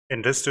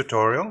In this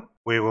tutorial,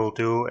 we will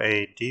do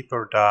a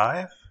deeper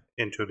dive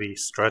into the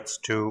Struts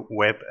 2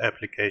 web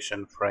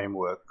application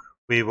framework.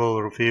 We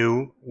will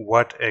review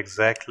what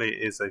exactly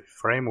is a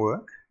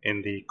framework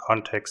in the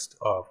context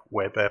of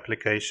web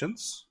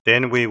applications.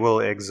 Then we will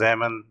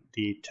examine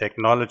the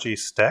technology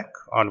stack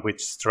on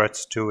which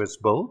Struts 2 is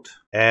built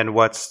and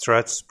what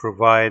Struts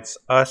provides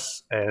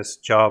us as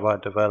Java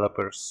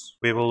developers.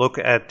 We will look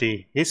at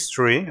the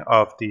history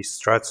of the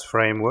Struts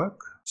framework,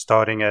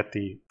 starting at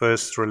the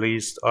first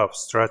release of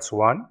Struts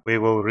 1. We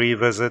will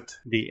revisit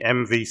the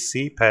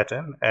MVC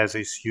pattern as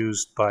is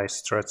used by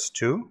Struts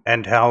 2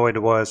 and how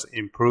it was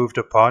improved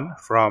upon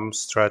from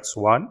Struts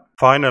 1.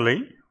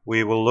 Finally,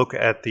 we will look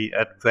at the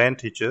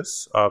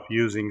advantages of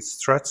using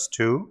Struts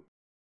 2.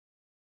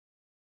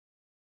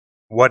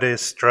 What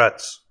is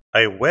Struts?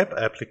 A web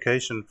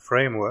application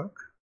framework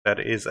that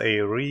is a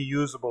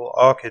reusable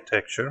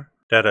architecture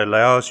that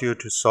allows you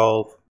to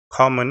solve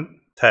common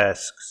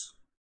tasks.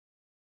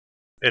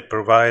 It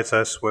provides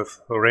us with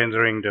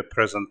rendering the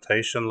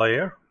presentation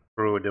layer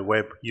through the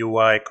web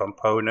UI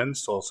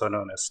components, also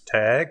known as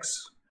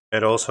tags.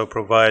 It also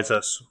provides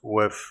us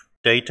with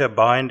data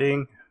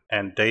binding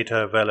and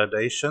data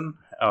validation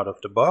out of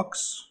the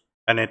box.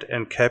 And it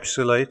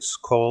encapsulates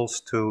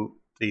calls to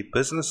the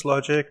business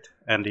logic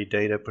and the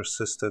data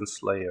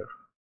persistence layer.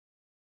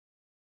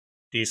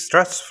 The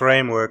Struts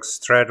framework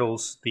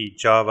straddles the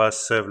Java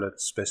servlet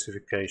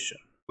specification,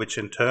 which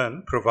in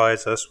turn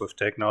provides us with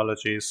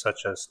technologies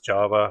such as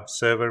Java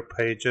server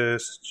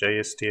pages,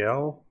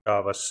 JSTL,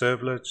 Java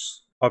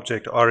servlets,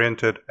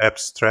 object-oriented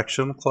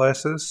abstraction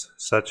classes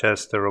such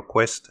as the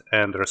request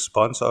and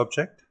response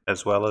object,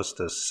 as well as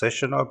the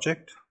session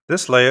object.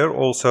 This layer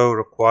also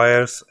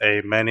requires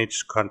a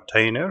managed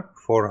container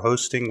for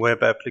hosting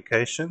web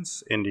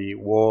applications in the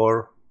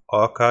WAR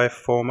archive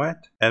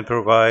format and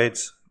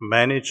provides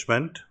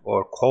management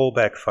or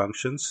callback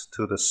functions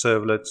to the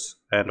servlets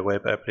and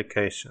web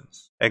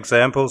applications.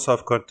 Examples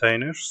of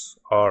containers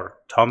are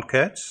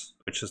Tomcats,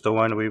 which is the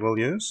one we will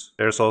use.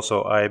 There's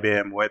also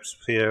IBM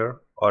WebSphere,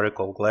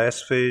 Oracle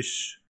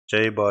Glassfish,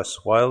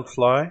 JBoss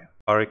Wildfly,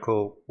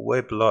 Oracle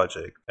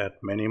WebLogic, and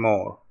many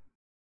more.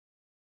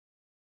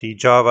 The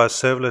Java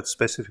servlet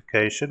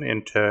specification,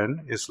 in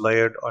turn, is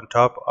layered on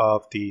top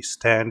of the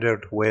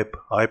standard web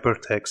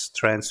hypertext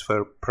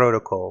transfer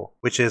protocol,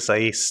 which is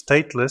a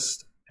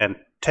stateless and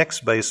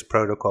text-based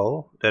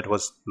protocol that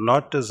was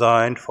not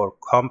designed for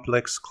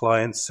complex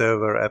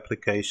client-server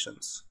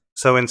applications.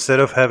 So instead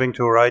of having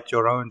to write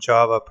your own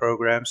Java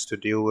programs to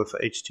deal with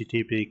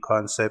HTTP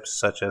concepts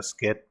such as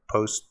get,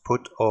 post,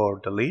 put, or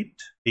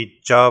delete, the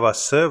Java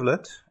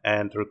servlet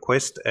and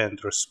request and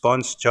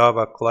response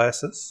Java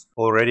classes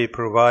already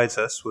provides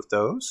us with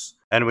those.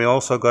 And we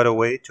also got a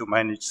way to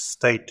manage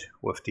state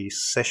with the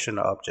session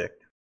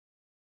object.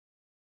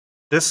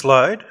 This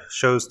slide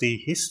shows the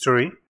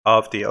history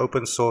of the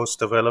open source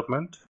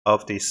development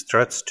of the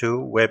Struts 2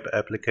 web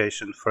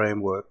application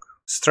framework.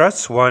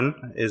 Struts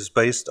 1 is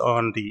based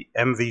on the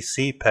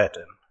MVC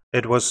pattern.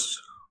 It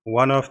was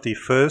one of the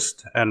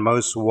first and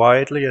most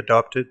widely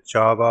adopted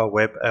Java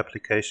web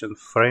application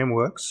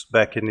frameworks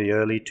back in the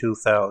early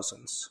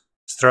 2000s.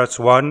 Struts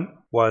 1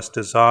 was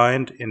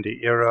designed in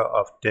the era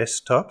of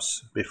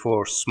desktops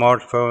before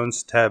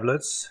smartphones,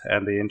 tablets,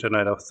 and the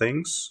Internet of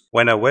Things,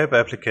 when a web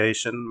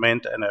application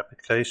meant an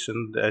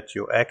application that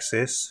you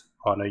access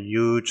on a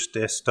huge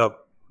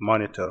desktop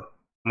monitor.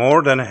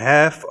 More than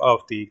half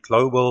of the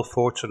global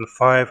Fortune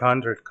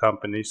 500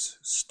 companies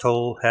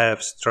still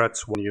have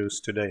Struts 1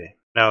 used today.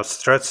 Now,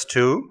 Struts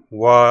 2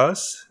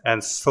 was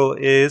and still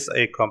is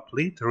a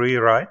complete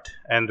rewrite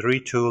and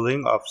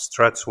retooling of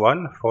Struts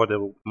 1 for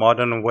the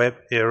modern web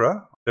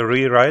era. The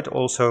rewrite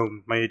also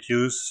made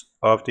use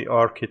of the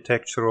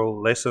architectural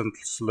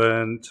lessons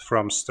learned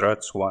from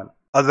Struts 1.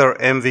 Other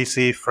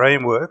MVC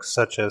frameworks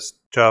such as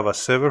Java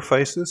Server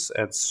Faces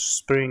and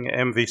Spring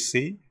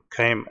MVC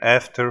came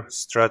after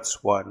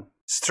Struts 1.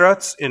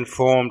 Struts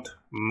informed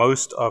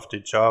most of the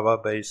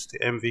Java-based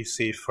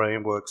MVC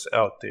frameworks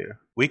out there.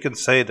 We can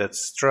say that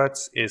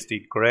Struts is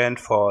the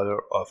grandfather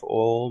of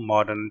all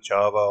modern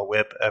Java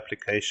web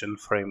application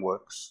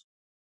frameworks.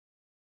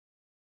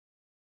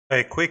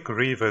 A quick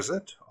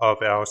revisit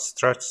of our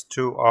Struts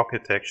 2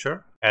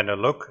 architecture and a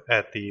look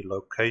at the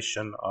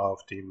location of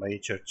the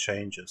major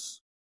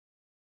changes.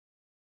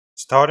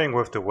 Starting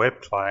with the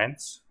web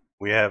clients,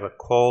 we have a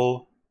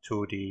call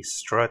to the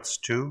Struts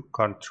 2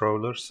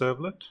 controller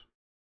servlet.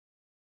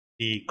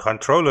 The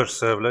controller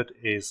servlet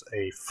is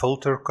a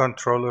filter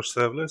controller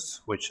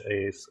servlet, which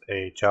is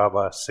a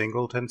Java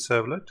singleton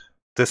servlet.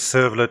 This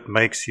servlet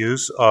makes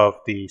use of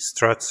the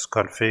struts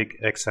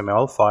config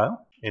XML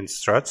file in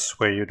Struts,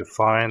 where you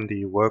define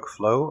the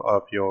workflow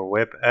of your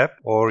web app,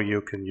 or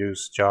you can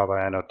use Java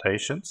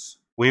annotations.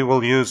 We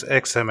will use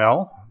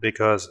XML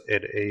because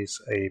it is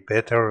a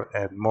better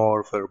and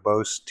more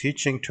verbose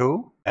teaching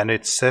tool, and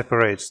it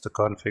separates the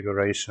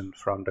configuration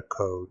from the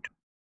code.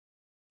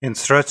 In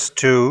Struts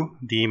 2,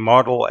 the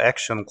model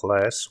action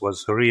class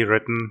was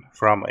rewritten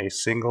from a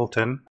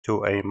singleton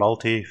to a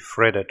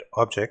multi-threaded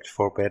object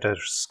for better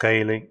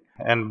scaling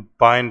and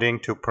binding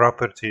to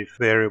property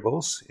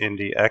variables in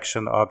the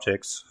action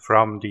objects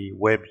from the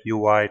web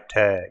UI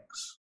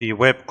tags. The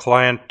web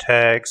client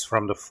tags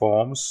from the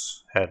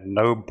forms had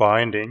no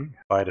binding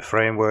by the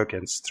framework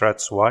in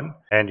Struts 1,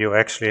 and you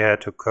actually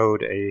had to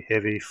code a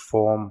heavy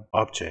form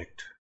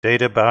object.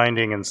 Data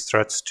binding in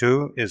Struts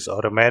 2 is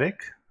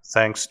automatic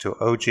thanks to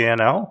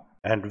OGNL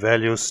and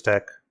value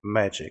stack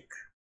magic.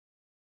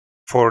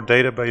 For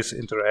database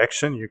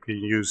interaction, you can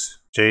use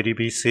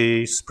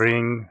JDBC,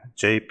 Spring,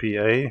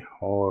 JPA,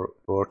 or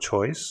your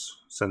choice,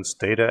 since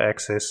data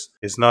access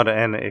is not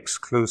an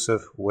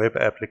exclusive web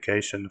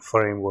application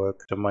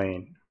framework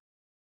domain.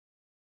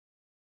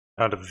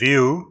 Now, the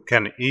view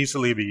can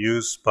easily be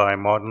used by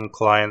modern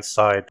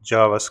client-side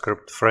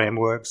JavaScript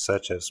frameworks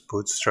such as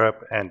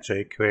Bootstrap and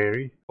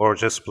jQuery, or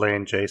just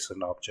plain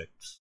JSON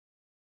objects.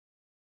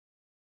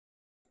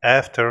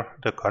 After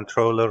the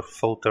controller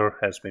filter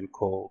has been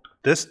called.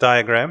 This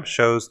diagram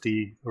shows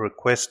the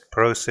request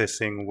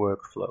processing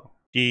workflow.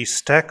 The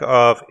stack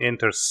of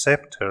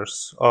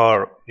interceptors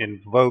are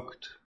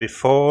invoked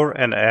before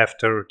and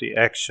after the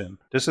action.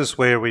 This is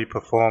where we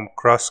perform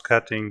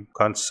cross-cutting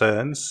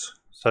concerns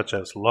such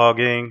as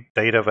logging,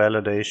 data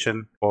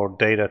validation, or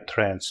data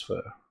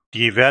transfer.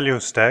 The value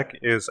stack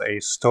is a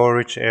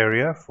storage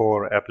area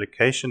for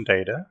application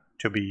data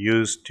to be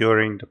used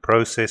during the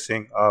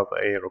processing of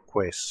a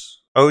request.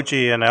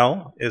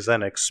 OGNL is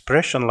an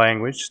expression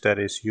language that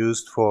is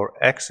used for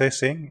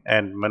accessing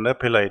and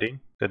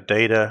manipulating the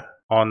data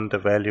on the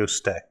value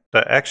stack.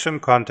 The action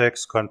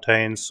context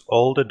contains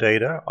all the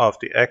data of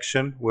the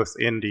action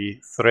within the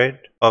thread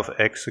of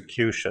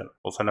execution,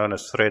 also known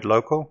as thread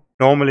local.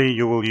 Normally,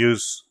 you will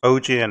use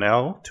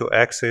OGNL to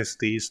access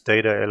these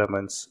data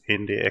elements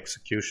in the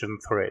execution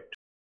thread.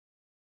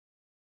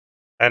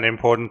 An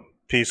important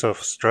piece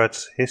of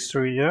Struts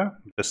history here,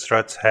 the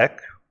Struts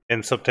hack.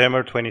 In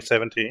September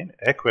 2017,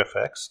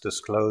 Equifax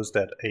disclosed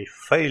that a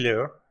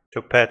failure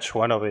to patch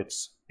one of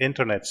its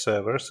internet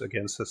servers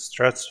against a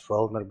Struts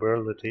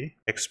vulnerability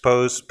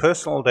exposed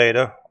personal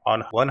data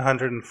on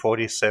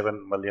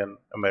 147 million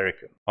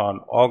Americans. On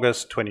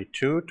August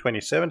 22,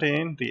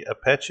 2017, the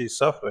Apache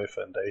Software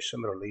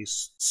Foundation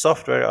released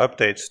software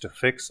updates to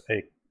fix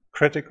a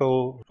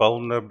critical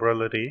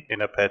vulnerability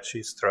in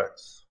Apache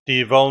Struts.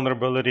 The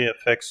vulnerability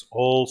affects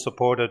all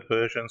supported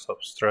versions of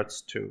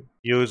Struts 2.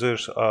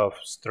 Users of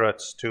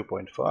Struts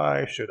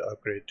 2.5 should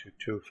upgrade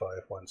to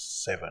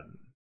 2.517.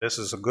 This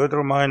is a good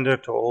reminder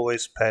to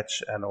always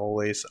patch and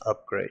always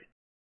upgrade.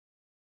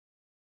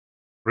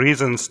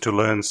 Reasons to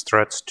learn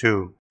Struts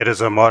 2. It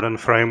is a modern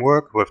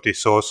framework with the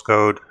source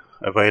code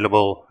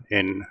available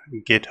in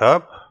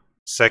GitHub.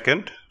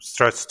 Second,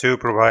 Struts 2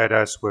 provide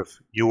us with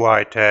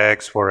UI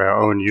tags for our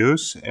own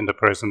use in the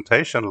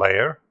presentation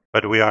layer,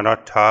 but we are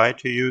not tied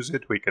to use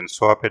it. We can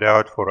swap it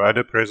out for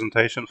other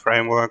presentation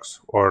frameworks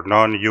or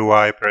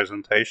non-UI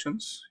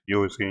presentations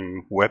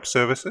using web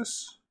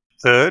services.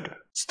 Third,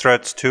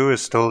 Struts 2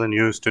 is still in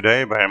use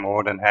today by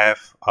more than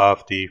half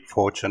of the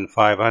Fortune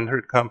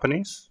 500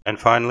 companies. And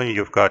finally,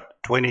 you've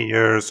got 20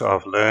 years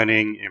of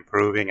learning,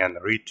 improving, and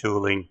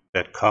retooling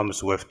that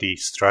comes with the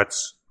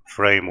Struts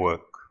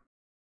framework.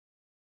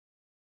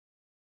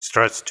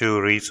 Struts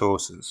 2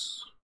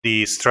 resources.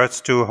 The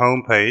Struts 2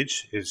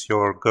 homepage is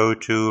your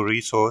go-to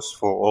resource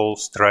for all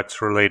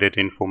Struts-related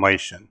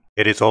information.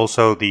 It is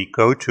also the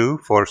go-to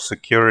for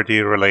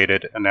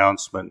security-related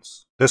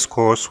announcements. This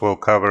course will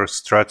cover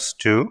Struts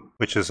 2,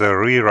 which is a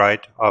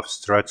rewrite of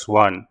Struts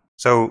 1.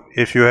 So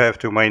if you have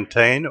to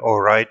maintain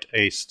or write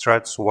a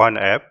Struts 1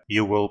 app,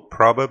 you will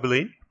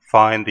probably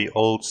find the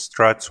old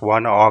Struts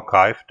 1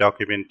 archive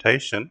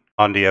documentation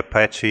on the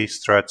Apache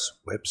Struts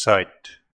website.